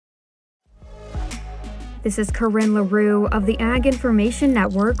This is Corinne LaRue of the Ag Information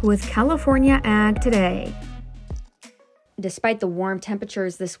Network with California Ag Today. Despite the warm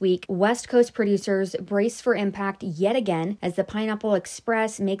temperatures this week, West Coast producers brace for impact yet again as the Pineapple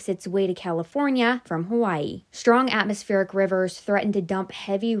Express makes its way to California from Hawaii. Strong atmospheric rivers threaten to dump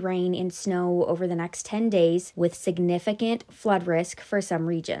heavy rain and snow over the next 10 days, with significant flood risk for some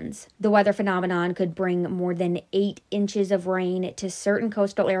regions. The weather phenomenon could bring more than 8 inches of rain to certain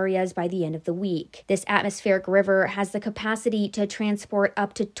coastal areas by the end of the week. This atmospheric river has the capacity to transport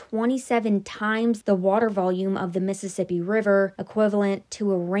up to 27 times the water volume of the Mississippi River, equivalent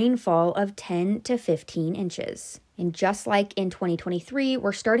to a rainfall of 10 to 15 inches. And just like in 2023,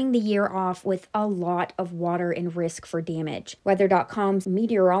 we're starting the year off with a lot of water and risk for damage. Weather.com's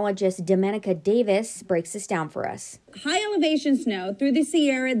meteorologist Domenica Davis breaks this down for us. High elevation snow through the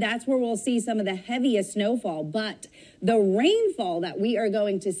Sierra, that's where we'll see some of the heaviest snowfall, but the rainfall that we are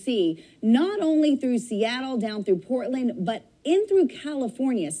going to see, not only through Seattle, down through Portland, but in through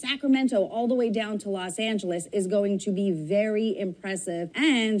California, Sacramento, all the way down to Los Angeles, is going to be very impressive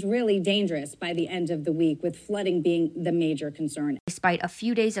and really dangerous by the end of the week, with flooding being the major concern. Despite a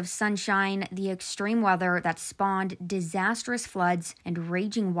few days of sunshine, the extreme weather that spawned disastrous floods and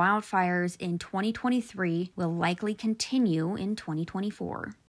raging wildfires in 2023 will likely continue in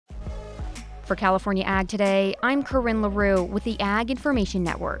 2024. For California Ag Today, I'm Corinne LaRue with the Ag Information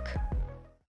Network.